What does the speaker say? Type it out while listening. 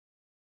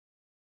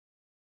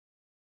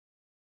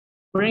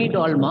Good evening to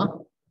all, ma.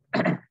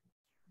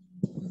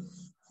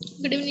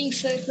 Good evening,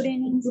 sir. Good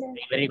evening, sir.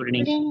 Very good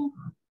evening.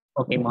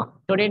 Okay, ma.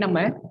 Today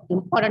நம்ம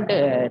important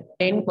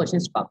 10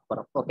 questions பார்க்க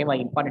போறோம். Okay, ma.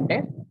 Important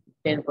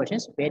 10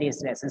 questions various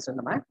lessons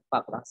நம்ம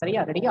பார்க்கலாம்.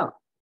 சரியா? ரெடியா?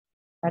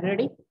 Are you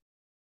ready?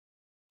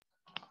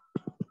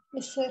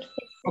 Yes, sir.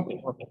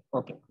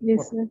 Okay.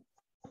 Yes, sir.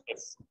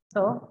 Yes.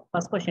 So,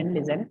 first question,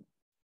 listen.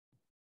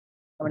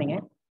 கவனிங்க.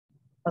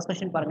 First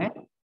question பாருங்க.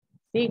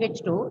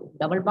 CH2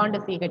 double bond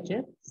CH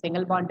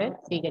single bond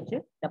CH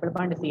double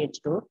bond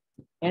CH2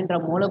 என்ற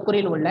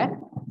மூலக்கூறில் உள்ள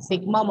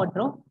sigma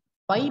மற்றும்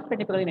பை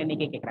பிணைப்புகளின்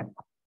எண்ணிக்கை கேட்கறாங்க.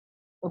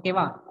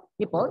 ஓகேவா?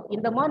 இப்போ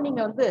இந்த மாதிரி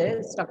நீங்க வந்து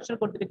ஸ்ட்ரக்சர்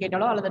கொடுத்துட்டு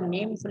கேட்டாலோ அல்லது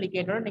நேம் சொல்லி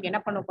கேட்டாலோ நீங்க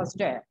என்ன பண்ணணும்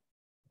ஃபர்ஸ்ட்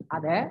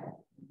அதை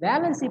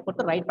வேலன்சி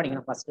போட்டு ரைட்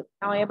பண்ணிக்கணும் ஃபர்ஸ்ட்.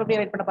 நான்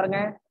எப்படி ரைட் பண்ண பாருங்க.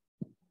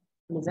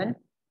 Listen.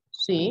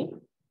 C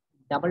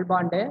double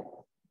bond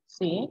C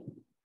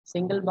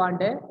single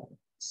bond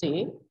C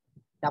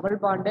double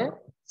bond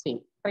C.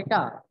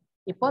 கரெக்டா?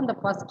 இப்போ இந்த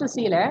ஃபர்ஸ்ட்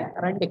சில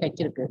 2 H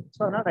இருக்கு. ஸோ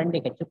அதனால 2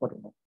 H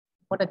போட்டுக்கணும்.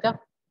 போட்டாச்சா?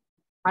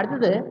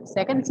 அடுத்தது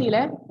செகண்ட் சில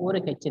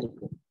 1 H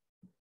இருக்கு.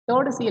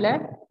 தேர்ட் சில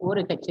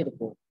 1 H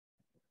இருக்கு.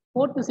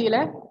 ஃபோர்த்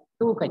சில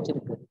 2 H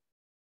இருக்கு.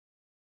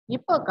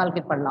 இப்போ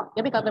கால்குலேட் பண்ணலாம்.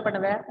 எப்படி கால்குலேட்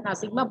பண்ணுவேன்?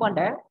 நான் சிக்மா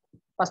பாண்டை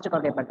ஃபர்ஸ்ட்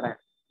கால்குலேட் பண்றேன்.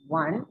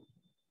 1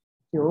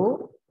 2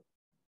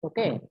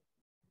 ஓகே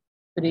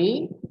 3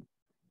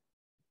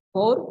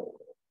 4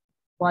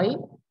 5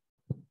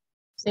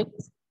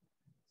 6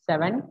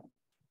 7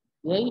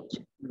 8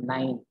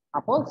 9.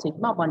 அப்போ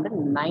சிக்மா பாண்டு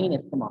 9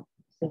 இருக்குமா?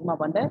 சிக்மா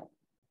பாண்டு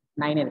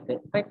 9 இருக்கு.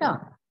 கரெக்டா?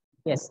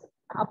 எஸ்.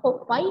 அப்போ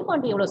பை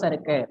பாண்டு எவ்வளவு சார்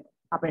இருக்கு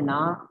அப்படின்னா,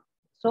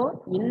 ஸோ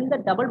இந்த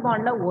டபுள்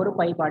பாண்ட்ல ஒரு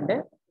பை பாண்டு,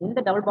 இந்த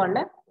டபுள்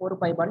பாண்ட்ல ஒரு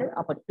பை பாண்டு,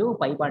 அப்போ 2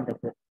 பை பாண்டு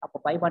இருக்கு. அப்போ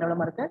பை பாண்டு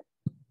எவ்வளவு இருக்கு?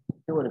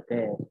 2 இருக்கு.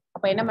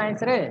 அப்ப என்ன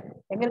ஆன்சரு?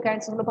 எங்க இருக்கு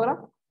ஆன்சர் சொல்ல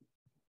போகலாம்?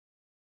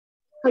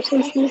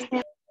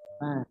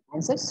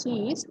 Answer C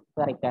is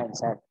correct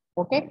answer.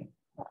 Okay,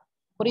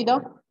 புரியுதா?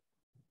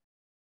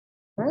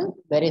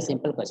 வெரி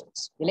சிம்பிள்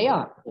கொஸ்டின்ஸ் இல்லையா?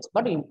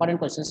 பட் இம்பார்ட்டன்ட்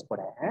கொஸ்டின்ஸ்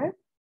கூட.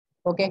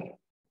 ஓகே,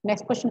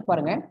 நெக்ஸ்ட் கொஸ்டின்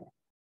பாருங்க.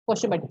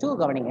 கொஸ்டின் நம்பர் 2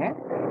 கவனிங்க.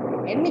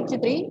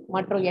 NH3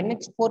 மற்றும்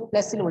NH4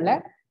 பிளஸில் உள்ள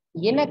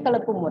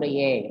இனக்கலப்பு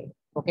முறையே.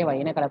 ஓகேவா?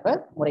 இனக்கலப்பு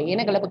முறை,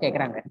 இனக்கலப்பு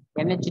கேட்கறாங்க.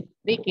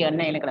 NH3க்கு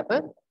என்ன இனக்கலப்பு,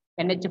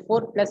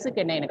 NH4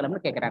 பிளஸுக்கு என்ன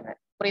இனக்கலப்புன்னு கேட்கறாங்க.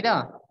 புரியுதா?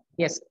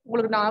 எஸ்.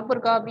 உங்களுக்கு ஞாபகம்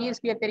இருக்கா?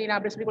 VSP தெரியும்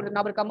அப்படி சொல்லி கொடுத்து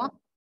ஞாபகம் இருக்காமா?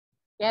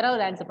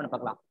 யாராவது ஆன்சர் பண்ண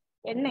பார்க்கலாம்.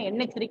 என்ன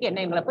NH3க்கு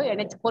என்ன இனக்கலப்பு,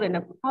 NH4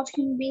 என்ன?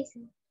 Option B.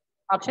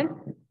 Option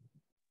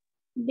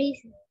B.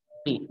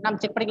 B. நாம்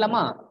செக்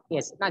பண்ணிக்கலாமா?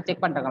 எஸ், நான் செக்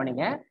பண்றேன்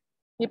கவனிங்க.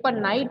 இப்ப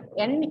நைட்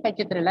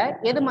NH3ல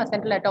எதுமா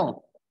சென்ட்ரல் ஆட்டம்?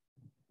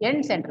 N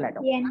சென்ட்ரல்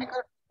ஆட்டம்.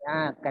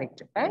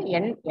 கரெக்ட்.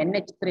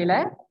 NH3ல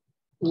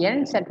N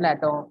சென்ட்ரல்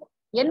ஆட்டம்.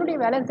 என்னுடைய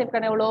வேலன்ஸ்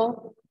எலக்ட்ரான் எவ்வளோ?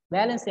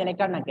 வேலன்ஸ்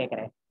எலக்ட்ரான் நான்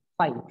கேட்கிறேன்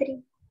 5.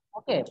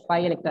 Okay,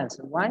 5 electrons.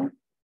 1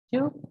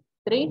 2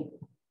 3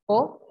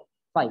 4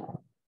 5.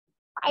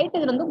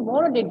 ஹைட்ரஜன் வந்து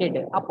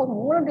மோனோடேட்டட். அப்போ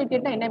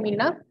மோனோடேட்டட்னா என்ன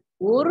மீன்னா,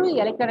 ஒரு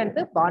எலக்ட்ரான்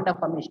எடுத்து பாண்டை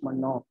ஃபார்மேஷன்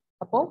பண்ணணும்.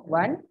 அப்போ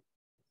 1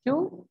 2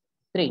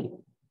 3.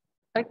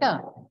 கரெக்டா?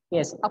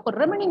 எஸ். அப்போ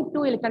ரிமைனிங்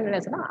 2 எலக்ட்ரான் என்ன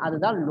சொன்னா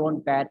அதுதான் லோன்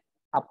பேர்.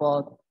 அப்போ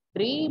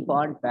 3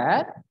 பாண்ட்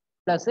பேர்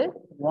plus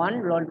 1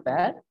 lone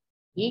pair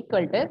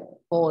equal to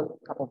 4.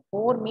 அப்போ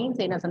 4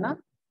 மீன்ஸ் என்ன சொன்னா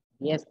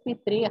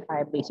sp3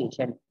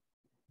 hybridisation.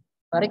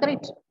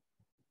 Correct?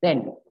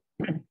 Then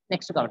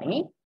next கவனி.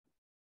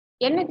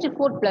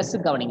 NH4 plus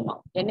கவனிங்கம்மா.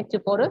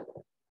 NH4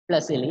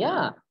 பிளஸ் இல்லையா?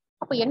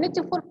 அப்போ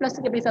NH4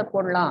 பிளஸ்க்கு எப்படி சார்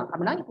போடலாம்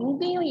அப்படின்னா,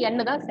 இங்கேயும்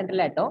N தான்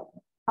சென்ட்ரல் ஆட்டம்.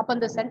 அப்போ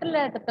இந்த சென்ட்ரல்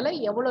ஆட்டத்துல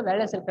எவ்வளவு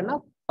வேலன்ஸ் இருக்குன்னா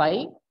 5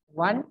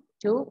 1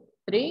 2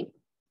 3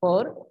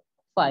 4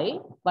 5.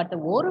 பட்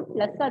ஒரு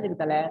பிளஸ்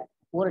அதுக்குல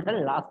ஒரு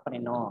இடத்துல லாஸ்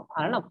பண்ணிடணும்.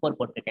 அதனால நான் 4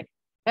 போட்டிருக்கேன்.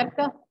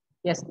 கரெக்டா?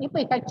 எஸ். இப்போ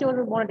H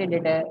ஒரு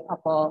மோனோடேட்டட்.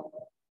 அப்போ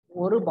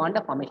ஒரு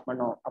பாண்டை ஃபார்மேஷன்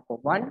பண்ணும். அப்போ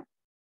 1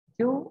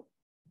 2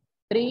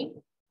 3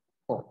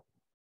 4.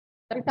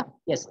 கரெக்டா?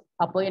 எஸ்.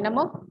 அப்போ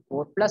என்னமோ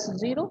 4 plus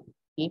 0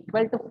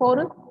 equal to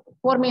 4.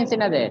 4 மீன்ஸ்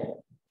என்னது?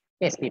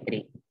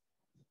 sp3.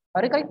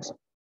 கரெக்ட்?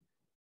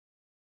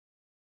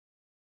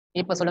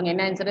 இப்போ சொல்லுங்க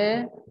என்ன answer?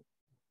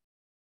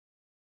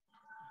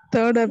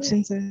 Third option,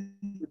 sir.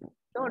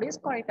 Third is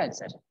correct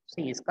answer.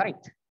 C is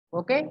correct.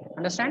 Okay,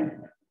 understand?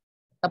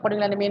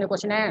 தப்புங்களா இந்த மீன்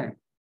क्वेश्चन?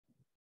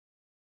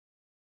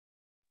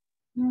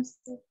 Yes,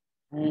 sir.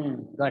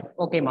 குட்.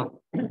 ஓகேமா.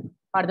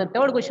 அடுத்த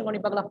தேர்ட் क्वेश्चन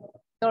பண்ணி பார்க்கலாம்.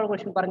 தேர்ட்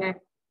क्वेश्चन பாருங்க.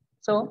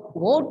 சோ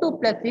O2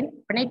 பிளஸின்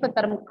பிணைப்பு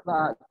தரம்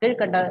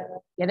கீழ்கண்ட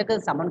எதுக்கு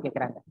சமம்னு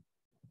கேக்குறாங்க.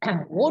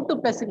 O2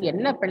 பிளஸுக்கு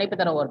என்ன பிணைப்பு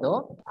தரம் வருதோ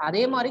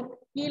அதே மாதிரி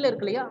கீழே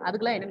இருக்கு இல்லையா,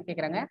 அதுக்கெல்லாம் என்னன்னு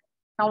கேக்குறாங்க.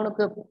 நான்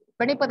உனக்கு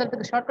பிணைப்பு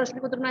தரத்துக்கு ஷார்ட் கட்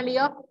சொல்லி கொடுத்துருந்தேன்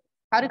இல்லையா?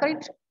 யாரு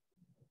கரெக்ட்?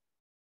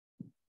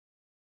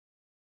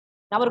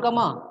 ஞாபகம்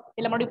இருக்காமா?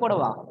 இல்ல மறுபடியும்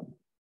போடவா?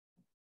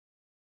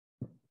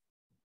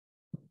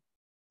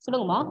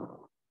 சொல்லுங்கம்மா.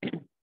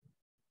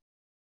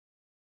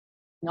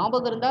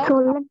 ஞாபகம் இருந்தா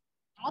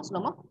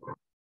சொல்லுமா.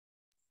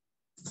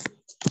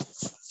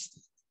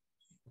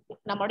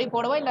 நான் மறுபடியும்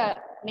போடவா இல்ல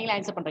நீங்களே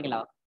ஆன்சர்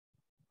பண்றீங்களா?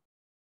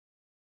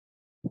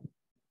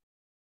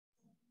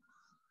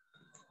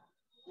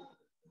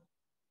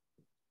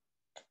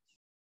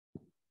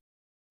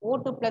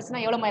 O2 பிளஸ்னா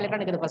எவ்வளவு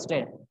எலக்ட்ரான் இருக்குது ஃபர்ஸ்ட்?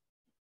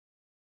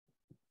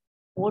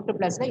 O2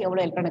 பிளஸ்ல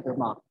எவ்வளவு எலக்ட்ரான்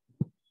இருக்குமா?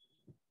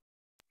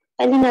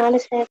 14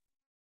 sir.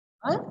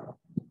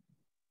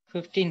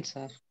 15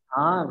 sir.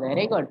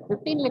 Very good.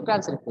 15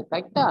 electrons இருக்கு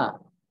கரெக்டா?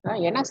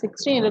 ஏன்னா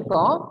 16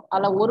 இருக்கும்,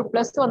 அதுல ஒரு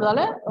பிளஸ்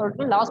வந்ததால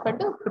லாஸ்ட்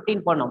பண்ணிட்டு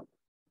 15 பண்ணும்.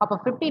 அப்ப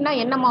 15னா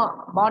என்னமா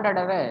பாண்ட்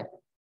ஆர்டர்?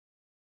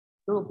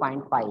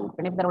 2.5.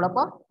 பிணைப்பு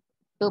தரவுலப்போ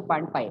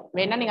 2.5.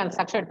 வேணா நீங்க அந்த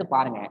ஸ்ட்ரக்சர் எடுத்து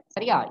பாருங்க.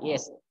 சரியா?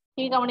 எஸ்.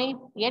 கவனி,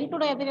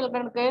 N2 எத்தனை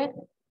எலக்ட்ரான் இருக்கு?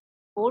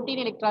 14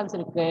 எலக்ட்ரான்ஸ்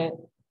இருக்கு.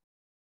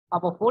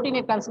 அப்போ 14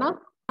 எலக்ட்ரான்ஸ்னா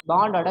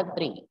bond order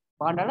 3.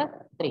 Bond order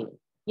 3.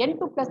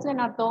 N2 பிளஸ்ல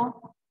என்ன அர்த்தம்?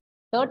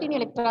 13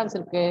 எலக்ட்ரான்ஸ்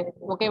இருக்கு.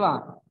 ஓகேவா?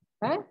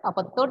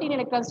 அப்ப 13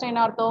 எலக்ட்ரான்ஸ்னா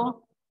என்ன அர்த்தம்?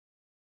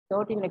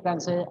 13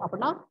 எலக்ட்ரான்ஸ்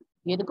அப்படின்னா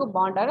எதுக்கும்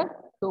பாண்ட் ஆர்டர்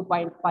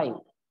 2.5.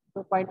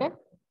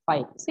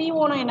 2.5.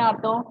 CO என்ன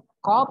அர்த்தம்?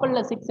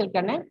 காப்பர்ல 6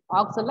 எலக்ட்ரான்,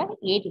 ஆக்சிஜன்ல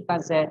 8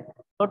 எலக்ட்ரான்ஸ்,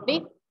 டோட்டலி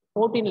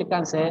 14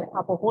 எலக்ட்ரான்ஸ்.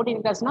 அப்போ 14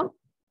 எலக்ட்ரான்ஸ்னா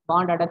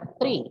பாண்ட் ஆர்டர்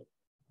 3.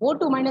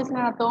 O2 மைனஸ்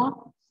என்ன அர்த்தம்?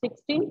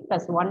 16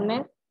 plus 1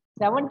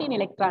 17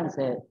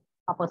 எலக்ட்ரான்ஸ்.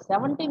 அப்போ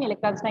 17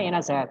 எலக்ட்ரான்ஸ்னா என்ன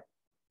சார்?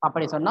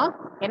 அப்படி சொன்னா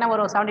என்ன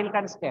வரும்? 17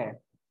 எலக்ட்ரான்ஸ்க்கு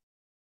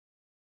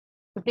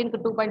 15க்கு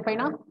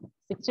 2.5னா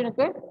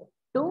 16க்கு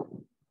 2,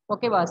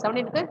 ஓகேவா?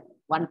 17க்கு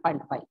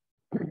 1.5.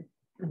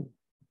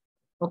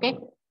 Okay,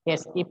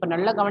 S. இப்போ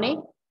நல்லா கவனி,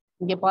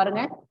 இங்க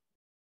பாருங்க.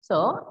 ஸோ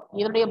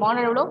இதனுடைய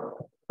பாண்ட் எவ்வளோ?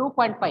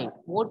 2.5.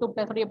 O2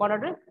 பிளஸ் உடைய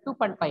பாண்ட்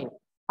 2.5.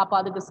 அப்போ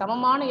அதுக்கு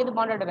சமமான எது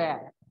bond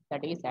order?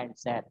 That is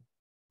answer.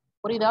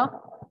 புரியுதா?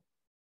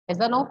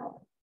 Yes no?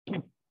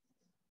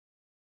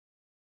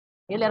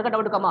 இதுல இருக்க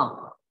டவுட் இருக்கமா?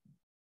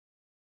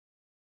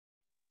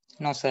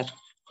 No sir.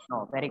 No.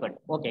 Very good.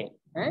 Okay,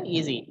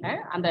 easy.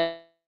 அந்த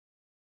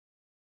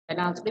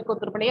நான் சொல்லி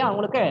கொடுத்துருப்பேன்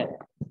அவங்களுக்கு,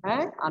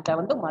 அதை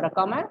வந்து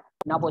மறக்காம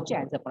ஞாபகம் வச்சு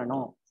ஆன்சர்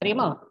பண்ணணும்.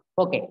 சரியுமா?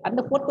 ஓகே, அந்த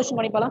 4th கொஸ்டின்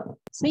பண்ணி பார்க்கலாம்.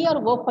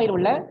 CrO5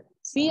 உள்ள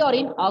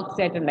CRஇன்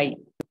ஆக்சிடேட்டட் நிலை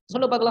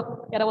சொல்லு பார்க்கலாம்.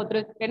 யாராவது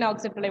ஒருத்தர் என்ன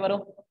ஆக்சிடேட்டட் நிலை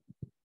வரும்?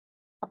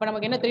 அப்ப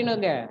நமக்கு என்ன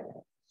தெரியணுங்க?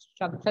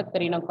 ஸ்ட்ரக்சர்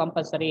தெரியணும்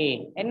கம்பல்சரி.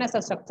 என்ன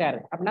ஸ்ட்ரக்சர்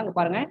அப்படின்னா அங்க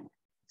பாருங்க,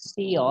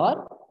 Cr,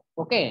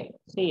 okay,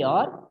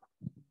 Cr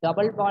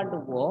double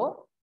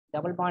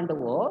bond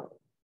O,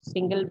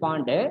 single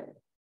bond,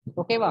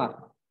 ஓகேவா?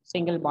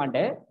 சிங்கிள்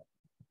பாண்டு,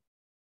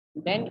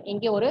 தென்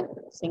இங்க ஒரு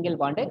சிங்கிள்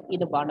பாண்டு,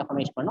 இது பாண்டை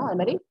ஃபார்மேஷன் பண்ணும். அது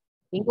மாதிரி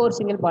இங்க ஒரு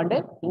சிங்கிள் பாண்டு,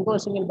 இங்க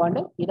ஒரு சிங்கிள் பாண்டு,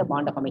 இதை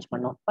பாண்டை ஃபார்மேஷன்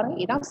பண்ணும். பாருங்க,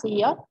 இதான்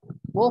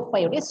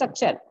CrO5 உடைய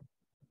ஸ்ட்ரக்சர்.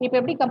 இப்போ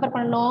எப்படி கம்பேர்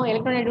பண்ணணும்?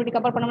 எலக்ட்ரான்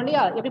கம்பேர் பண்ணணும்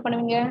இல்லையா? எப்படி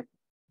பண்ணுவீங்க?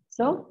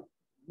 ஸோ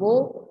O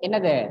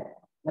என்னது?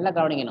 நல்லா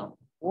கவனிக்கணும்.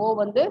 O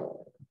வந்து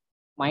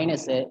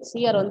மைனஸ்,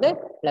 Cr வந்து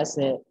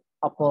பிளஸ்.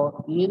 அப்போ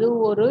இது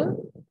ஒரு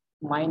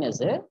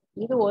மைனஸ்,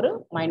 இது ஒரு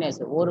மைனஸ்,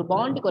 ஒரு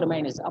பாண்டுக்கு ஒரு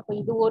மைனஸ். அப்போ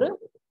இது ஒரு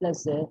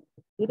பிளஸ்,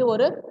 இது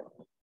ஒரு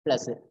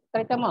பிளஸ்.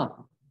 கரெக்டாமா?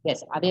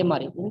 எஸ். அதே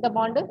மாதிரி இந்த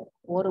பாண்டு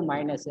ஒரு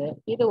மைனஸ்,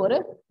 இது ஒரு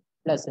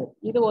பிளஸ்,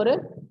 இது ஒரு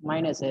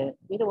மைனஸ்,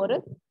 இது ஒரு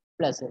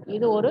பிளஸ்,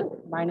 இது ஒரு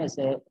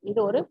மைனஸ், இது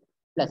ஒரு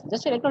பிளஸ்.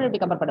 ஜஸ்ட்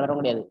எலக்ட்ரான் கம்பேர் பண்ண வர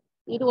முடியாது.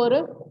 இது ஒரு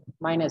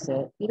மைனஸ்,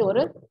 இது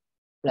ஒரு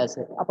பிளஸ்.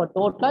 அப்போ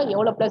டோட்டலா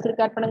எவ்வளவு பிளஸ்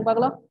இருக்கு? ஆட் பண்ணுங்க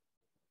பார்க்கலாம்.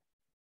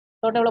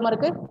 டோட்டல் எவ்வளவு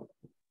இருக்கு?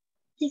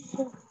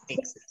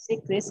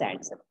 6 is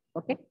answer.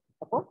 ஓகே,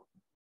 அப்போ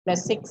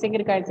plus 6 எங்க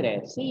இருக்கு answer?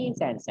 C is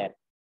answer.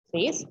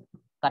 C is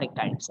correct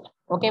answer.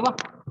 ஓகேவா?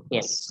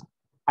 எஸ்.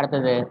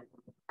 அடுத்தது,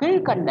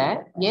 கீழ்கண்ட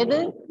எது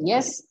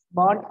எஸ்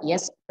பாண்ட்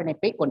எஸ்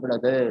பிணைப்பை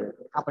கொண்டுள்ளது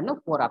அப்படின்னு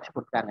 4 ஆப்ஷன்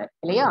கொடுத்துருக்காங்க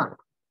இல்லையா?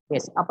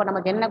 எஸ். அப்ப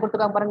நமக்கு என்ன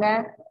கொடுத்துருக்காங்க பாருங்க,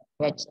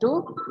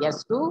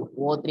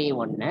 H2S2O3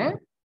 1,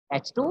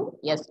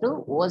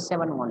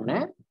 H2S2O7 1,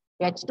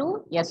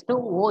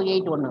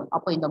 H2S2O8 1.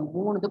 அப்போ இந்த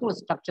 3த்துக்கும்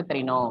ஸ்ட்ரக்சர்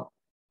தெரியணும்.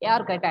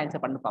 யார் கரெக்டா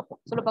ஆன்சர் பண்ணு பார்ப்போம்.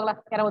 சொல்லு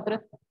பார்க்கலாம். யாராவது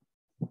ஒருத்தர்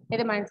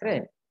எதுமா ஆன்சரு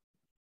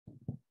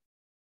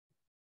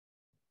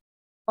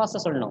ஃபாஸ்டா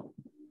சொல்லணும்.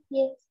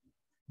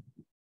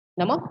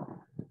 நம்ம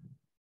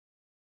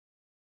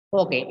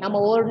ஓகே, நம்ம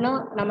ஒவ்வொன்றா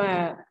நம்ம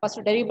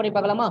ஃபர்ஸ்ட் டெரிவ் பண்ணி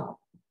பார்க்கலாமா?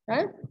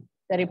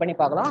 டெரிவ் பண்ணி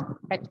பார்க்கலாம்.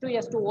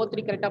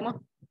 H2S2O3 கரெக்டாமா?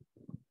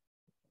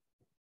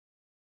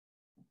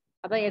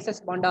 அதான் SS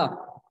பாண்டா?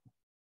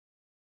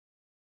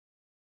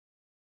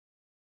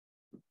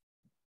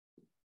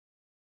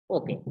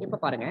 ஓகே, இப்போ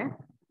பாருங்க,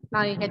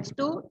 நான்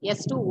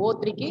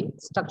H2S2O3க்கு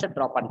ஸ்ட்ரக்சர்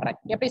ட்ரா பண்றேன்.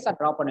 எப்படி சார்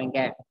ட்ரா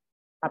பண்ணுவீங்க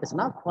அப்படி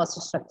சொன்னா,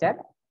 ஃபர்ஸ்ட் ஸ்ட்ரக்சர்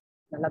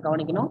நல்லா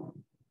கவனிக்கணும்.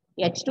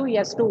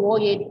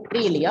 H2S2O8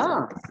 இல்லையா?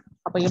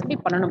 அப்ப எப்படி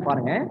பண்ணணும்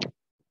பாருங்க.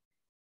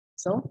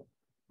 So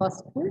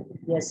first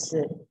S,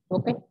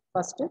 okay,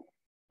 first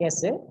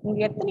S. இங்க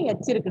எத்தனை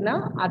H இருக்குன்னா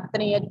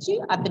அத்தனை H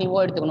அத்தனை O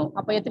எடுத்துக்கணும்.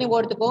 அப்ப எத்தனை O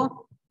எடுத்துக்கோ?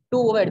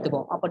 2O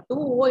எடுத்துக்கோ. அப்ப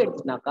 2O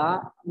எடுத்துனாக்கா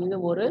இது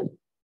ஒரு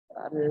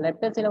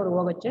லெஃப்ட் ஹேண்ட் சைட்ல ஒரு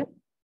O வச்சு,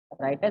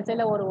 ரைட் ஹேண்ட்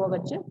சைட்ல ஒரு O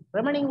வச்சு,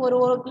 ரிமைனிங் ஒரு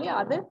O இருக்கு இல்லையா,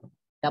 அது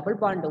டபுள்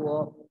பாண்ட் O,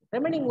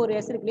 ரிமைனிங் ஒரு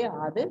S இருக்கு இல்லையா,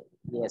 அது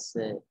S.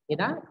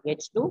 இதான்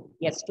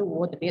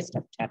H2S2O3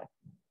 structure.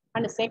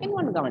 And second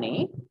one கவனி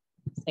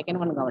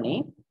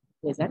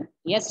is an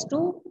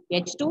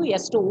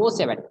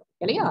H2S2O7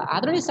 இல்லையா?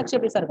 அதனுடைய ஸ்ட்ரக்சர்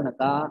எப்படி சார்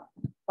இருக்குனாக்கா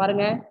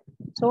பாருங்க.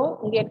 ஸோ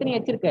இங்க எத்தனை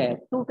H இருக்கு?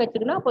 2 H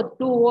இருக்குன்னா அப்போ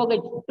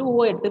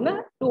 2O எடுத்துன்னா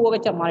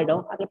 2OH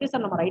மாறிடும். அது எப்படி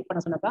சார் நம்ம ரைட்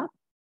பண்ண சொன்னாக்கா,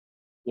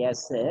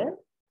 S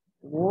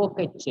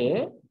OH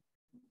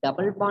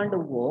double bond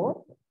O,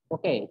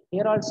 okay,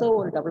 here also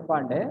ஒரு double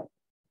bond,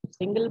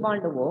 single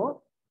bond O,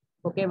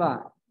 ஓகேவா?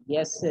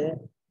 S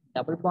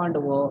double bond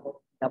O,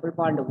 double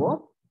bond O,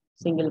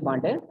 single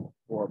bond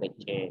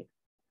OH.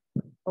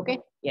 Okay,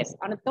 yes.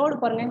 And third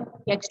பாருங்க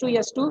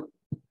H2S2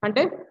 and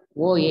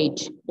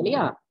OH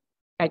இல்லையா?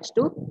 H2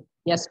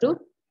 S2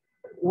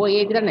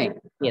 OH தானே?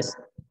 Yes.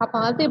 அப்ப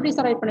அது எப்படி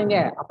sir right பண்ணுங்க?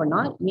 அப்பனா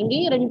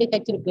இங்கேயும் 2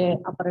 H இருக்கு,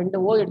 அப்ப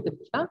 2 O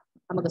எடுத்துக்கிட்டா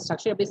நமக்கு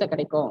ஸ்ட்ரக்சர் எப்படி சார்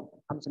கிடைக்கும்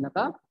அப்படின்னு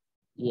சொன்னாக்கா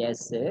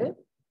S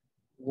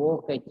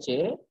OH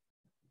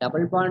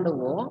double bond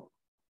O,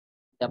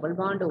 double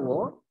bond O,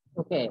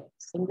 okay,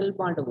 single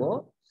bond O,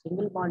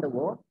 single bond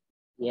O,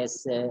 S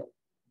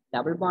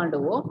double bond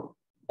O,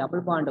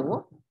 double bond O,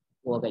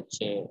 OH.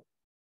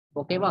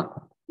 ஓகேவா?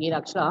 இது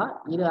ஆக்சுவலா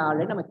இது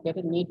ஆல்ரெடி நம்ம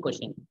கேட்ட நீட்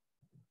கொஸ்டின்.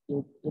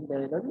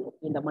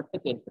 இந்த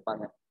மட்டும்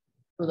கேட்டிருப்பாங்க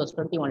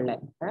 2021ல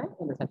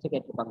இந்த சப்ஜெக்ட்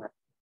கேட்டிருப்பாங்க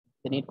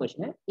இந்த நீட்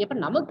கொஸ்டின். இப்ப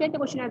நமக்கு கேட்ட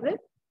கொஸ்டின் அது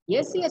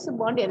எஸ்சிஎஸ்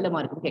பாண்ட் எதுல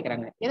மார்க்குன்னு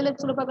கேட்கறாங்க. எதுல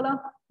சொல்ல பார்க்கலாம்?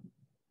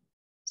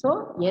 ஸோ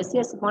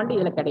எஸ்சிஎஸ் பாண்ட்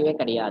இதுல கிடையவே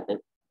கிடையாது.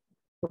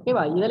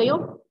 ஓகேவா?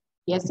 இதுலயும்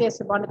எஸ்எஸ்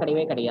பாண்ட்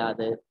கிடையவே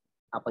கிடையாது.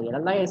 அப்ப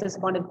இதெல்லாம் எஸ்எஸ்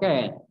பாண்ட் இருக்கு.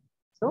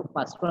 ஸோ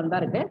ஃபர்ஸ்ட் ஒன்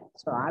தான் இருக்கு.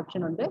 ஸோ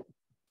ஆப்ஷன் வந்து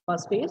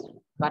first is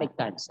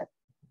correct answer.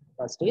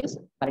 First is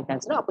correct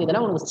answer. அப்போ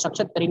இதெல்லாம் உங்களுக்கு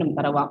ஸ்ட்ரக்சர் தெரியணும்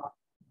தரவா.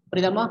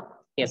 புரியுதாமா?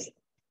 S.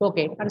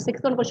 Okay. And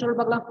 6th one question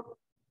பார்க்கலாம்.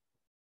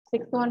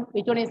 6th one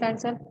which one is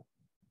answer?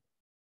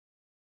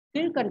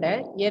 கீழ்கண்ட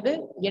எது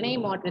இணை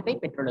மாற்றத்தை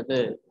பெற்றுள்ளது?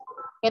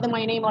 எதுமா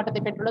இணை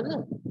மாற்றத்தை பெற்றுள்ளது?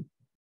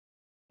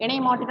 இணை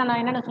மாற்றத்தை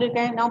நான் என்னென்ன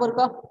சொல்லியிருக்கேன் ஞாபகம்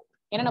இருக்கா?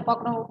 என்னென்ன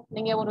பார்க்கணும்?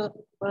 நீங்க ஒரு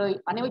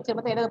அணைவை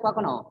சேர்மத்தை எதை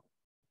பார்க்கணும்?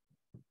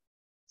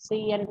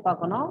 CN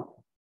பார்க்கணும்,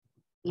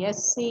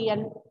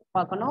 SCN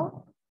பார்க்கணும்,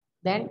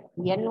 தென்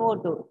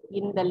NO2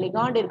 இந்த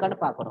லிகாண்ட் இருக்கான்னு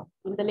பார்க்கணும்.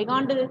 இந்த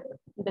லிகாண்டு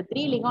இந்த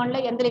 3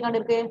 லிகாண்ட்ல எந்த லிகாண்ட்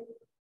இருக்கு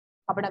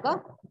அப்படின்னாக்கா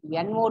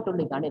NO2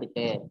 லிகாண்ட்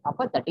இருக்கு.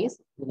 அப்ப தட் இஸ்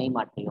இணை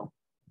மாற்றியம்.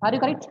 Are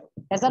you correct?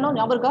 S R no?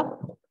 ஞாபகம் இருக்கா?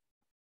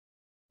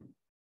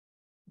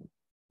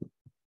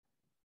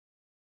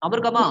 ஞாபகம்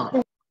இருக்காமா?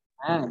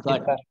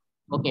 குட்.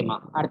 ஓகேமா.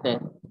 அடுத்து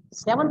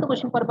 7th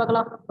கொஸ்டின்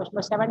பார்க்கலாம். Question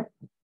number 7.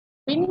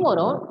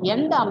 பின்வரும்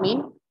எந்த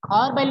அமீன்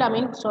கார்பைல்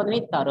அமீன் சோதனை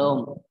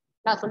தரும்?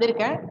 நான்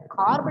சொல்லியிருக்கேன்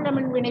கார்பன்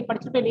அமீன் வினை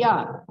படிச்சுட்டு இல்லையா?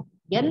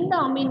 எந்த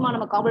அமீன்மா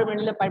நம்ம கார்பன்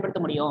வினையில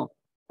பயன்படுத்த முடியும்?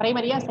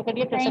 பிரைமரியா,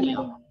 செகண்டரியா,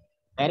 டெர்ஷரியா?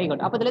 Very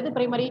good. அப்ப இதுல எது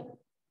பிரைமரி?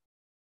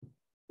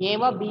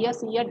 ஏவா, பியா,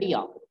 சியா,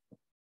 டியா?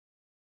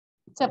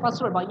 சரி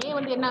ஃபர்ஸ்ட் சொல்லுப்பா. ஏ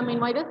வந்து என்ன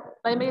அமீன்மா இது?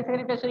 Primary,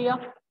 secondary, டெர்ஷரியா?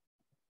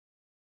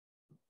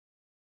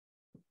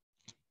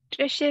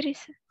 Tertiary,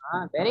 sir.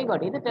 Very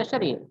good. இது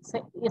டெர்ஷரி.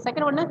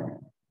 செகண்ட் ஒன்னு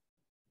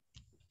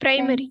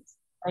Primary.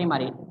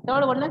 பிரைமரி.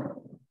 தேர்ட் ஒன்னு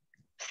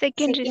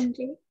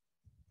Secondary.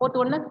 ஃபோர்த்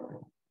ஒன்னு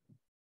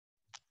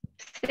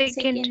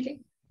Secondary.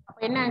 அப்ப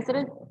என்ன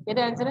ஆன்சர்?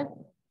 எது ஆன்சர்?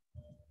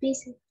 B,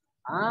 sir.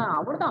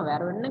 அவ்வளவுதான், வேற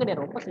ஒண்ணும்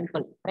கிடையாது. ரொம்ப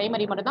சிம்பிள்.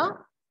 பிரைமரி மட்டும் தான்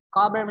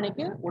கார்பன்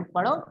வினைக்கு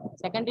உட்படும்,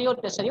 செகண்டரியோ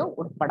டெர்ஷரியோ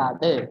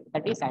உட்படாது.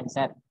 That is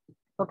answer.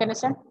 Okay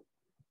mister?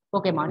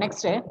 ஓகேமா.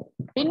 நெக்ஸ்ட்,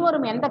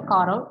 பின்வரும் எந்த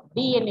காரம்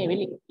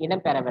டிஎன்ஏவில்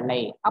இடம்பெறவில்லை?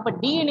 அப்ப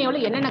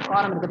டிஎன்ஏவில் என்னென்ன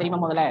காரம் இருக்கு தெரியுமா?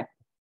 முதல்ல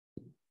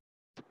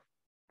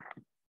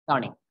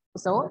கவனி.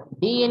 சோ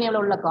டிஎன்ஏவில்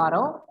உள்ள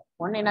காரம்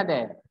ஒன்னு என்னது?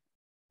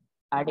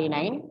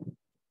 Adenine,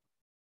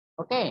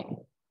 okay,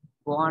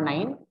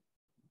 guanine,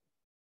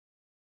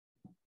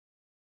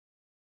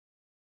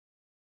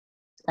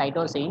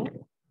 cytosine,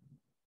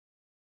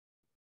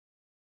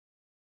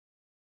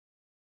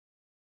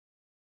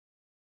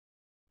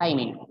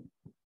 thymine.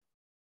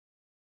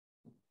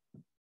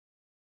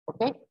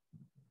 Okay,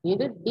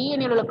 இது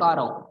டிஎன்ஏ உள்ள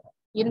காரம்.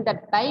 இந்த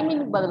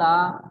தைமின் பதிலா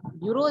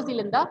யுரோசில்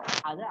இருந்தா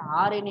அது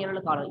ஆர்என்ஏ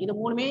உள்ள காரம். இது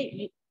மூணுமே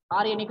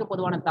ஆர்என்ஏக்கு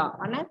பொதுவானது தான்.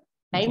 ஆனா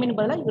தைமின்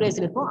பதிலா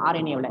யுரோசில் இருக்கும்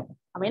ஆர்என்ஏவில்.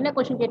 அவன் என்ன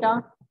கொஸ்டின்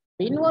கேட்டான்?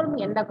 பின்வரும்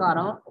எந்த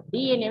காரம்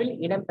டிஎன்ஏவில்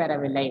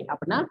இடம்பெறவில்லை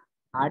அப்படின்னா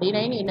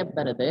அடினைன்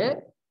இடம்பெறுது,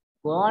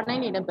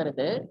 குவானைன்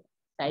இடம்பெறுது,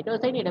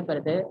 சைட்டோசைன்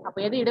இடம்பெறுது.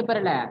 அப்ப எது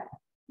இடம்பெறல?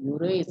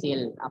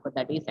 யுரேசில். அப்ப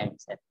தட் இஸ்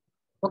ஆன்சர்.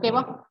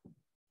 ஓகேவா?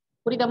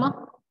 புரியுதாமா?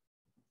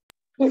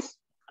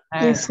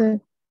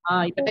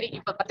 இப்ப தெரியும்.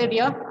 இப்ப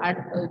பத்தியா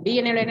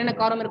டிஎன்ஏல என்னென்ன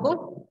காரம் இருக்கும்?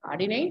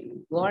 அடினைன்,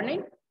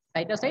 குவானைன்,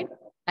 சைட்டோசைன்,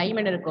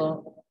 தைமின் இருக்கும்.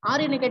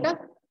 ஆர்என்ஏ கேட்டா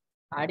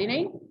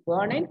அடினைன்,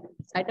 குவானைன்,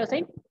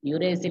 சைட்டோசைன்,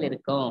 யுரேசில்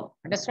இருக்கும்.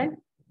 அண்டர்ஸ்டாண்ட்?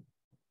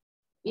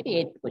 இது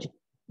 8th question.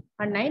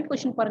 And 9th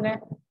question பாருங்க.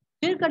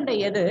 கீழ்கண்ட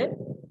எது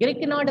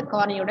கிரேக்க நாடு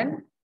காரணியுடன்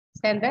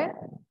சேர்ந்த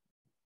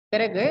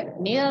பிறகு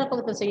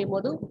நீராற்பகுத்து செய்யும்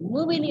போது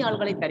மூவினி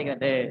ஆள்களை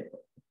தருகிறது?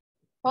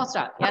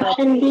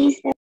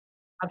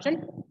 Option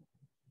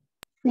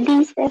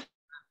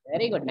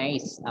very good,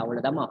 nice.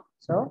 அவ்வளவுதாமா.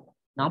 So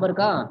ஞாபகம்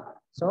இருக்கா?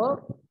 சோ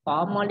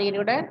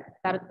ஃபார்மாலினோட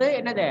கருத்து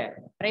என்னது?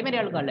 Primary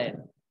alcohol.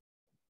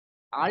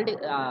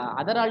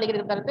 அதர்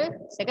ஆல்டிஹைடு கருத்து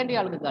செகண்டரி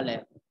ஆல்கஹால்.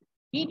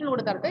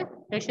 கீட்டனோட கருத்து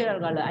டெர்ஷியரி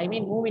ஆல்கஹால். ஐ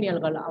மீன் மூவினி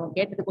ஆல்கஹால். அவன்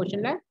கேட்டது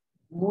கொஸ்டின்ல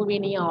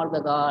மூவினி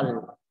ஆல்கஹால்.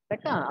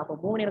 கரெக்ட்டா? அப்ப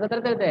மூவினி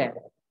ஆல்கஹால் கருத்து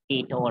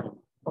கீட்டோன்.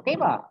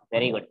 ஓகேவா?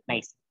 Very good,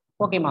 nice.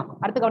 ஓகேமா.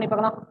 அடுத்து கவனி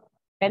பார்க்கலாம்.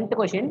 10th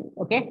question.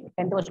 Okay,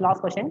 10th question,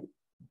 last question.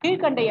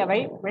 கீழ்கண்டையவை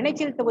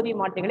வினைச்சல் தொகுதி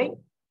மாற்றங்களை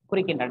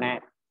குறிக்கின்றன.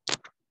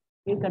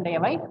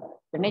 கீழ்கண்டையவை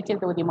வினைச்சல்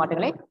தொகுதி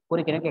மாற்றங்களை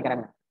குறிக்கின்றன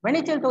கேட்கறாங்க.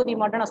 வினைச்சல் தொகுதி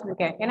மாற்றம் நான்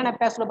சொல்லியிருக்கேன். என்னென்ன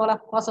பேர் சொல்ல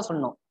போகலாம்? ப்ராசஸ்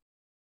சொல்லணும்.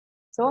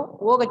 ஸோ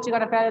OH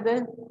கான பேர் எது?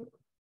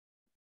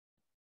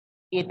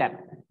 ஈத்தர்.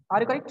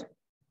 Are you correct?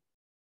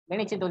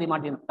 வினைச்சல் தொகுதி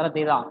மாற்றியம்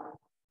தான்.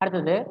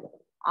 அடுத்தது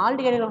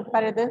ஆல்டிகைடு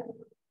பேர் எது?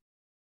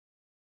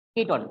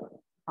 கீட்டோன்.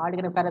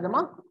 ஆல்டிகைடு பேர்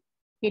எதுமா?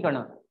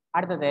 கீட்டோன்.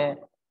 அடுத்தது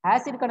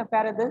ஆசிட்கான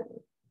பேர் எது?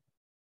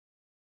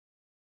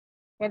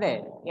 எது?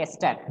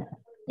 எஸ்டர்.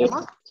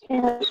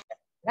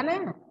 தானே?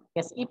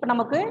 எஸ். இப்போ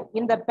நமக்கு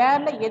இந்த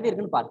பேர்ல எது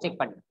இருக்குன்னு பாரு, செக்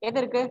பண்ணு. எது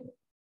இருக்கு?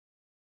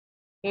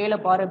 ஏல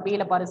பாரு,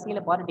 பில பாரு,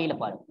 சில பாரு, டில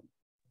பாரு.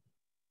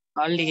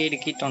 ஆல்டிகைடு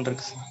கீட்டோன்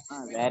இருக்கு.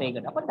 Very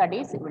good. அப்ப தட்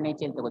இஸ்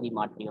வினைச்சல் தொகுதி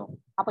மாற்றியம்.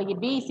 அப்ப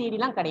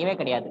பிசிடிலாம் கிடையவே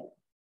கிடையாது.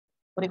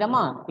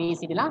 புரியுதாமா?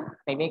 பிசிடிலாம்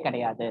கிடையவே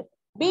கிடையாது.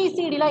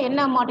 பிசிடிலாம்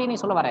என்ன மாற்றியம் நீ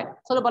சொல்ல வர?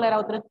 சொல்லு போல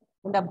யாராவது.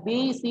 இந்த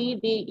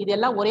பிசிடி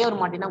இதெல்லாம் ஒரே ஒரு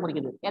மாற்றியம் தான்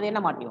குறிக்குது. அது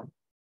என்ன மாற்றியம்?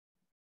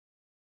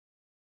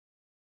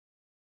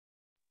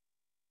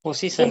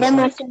 பொசிஷன்.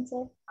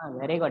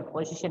 Very good.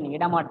 பொசிஷன்,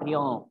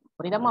 இடமாற்றியம்.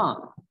 புரியுதாமா?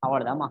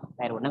 அவ்வளவுதாமா,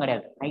 வேற ஒண்ணும்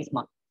கிடையாது.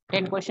 நைஸ்மா.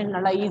 10 கொஸ்டின்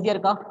நல்லா ஈஸியா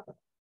இருக்கா?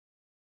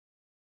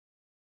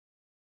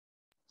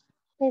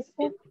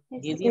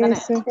 ஈஸி தானே?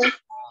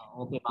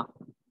 ஓகேமா.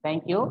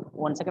 தேங்க்யூ.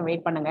 1 செகண்ட்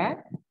வெயிட் பண்ணுங்க.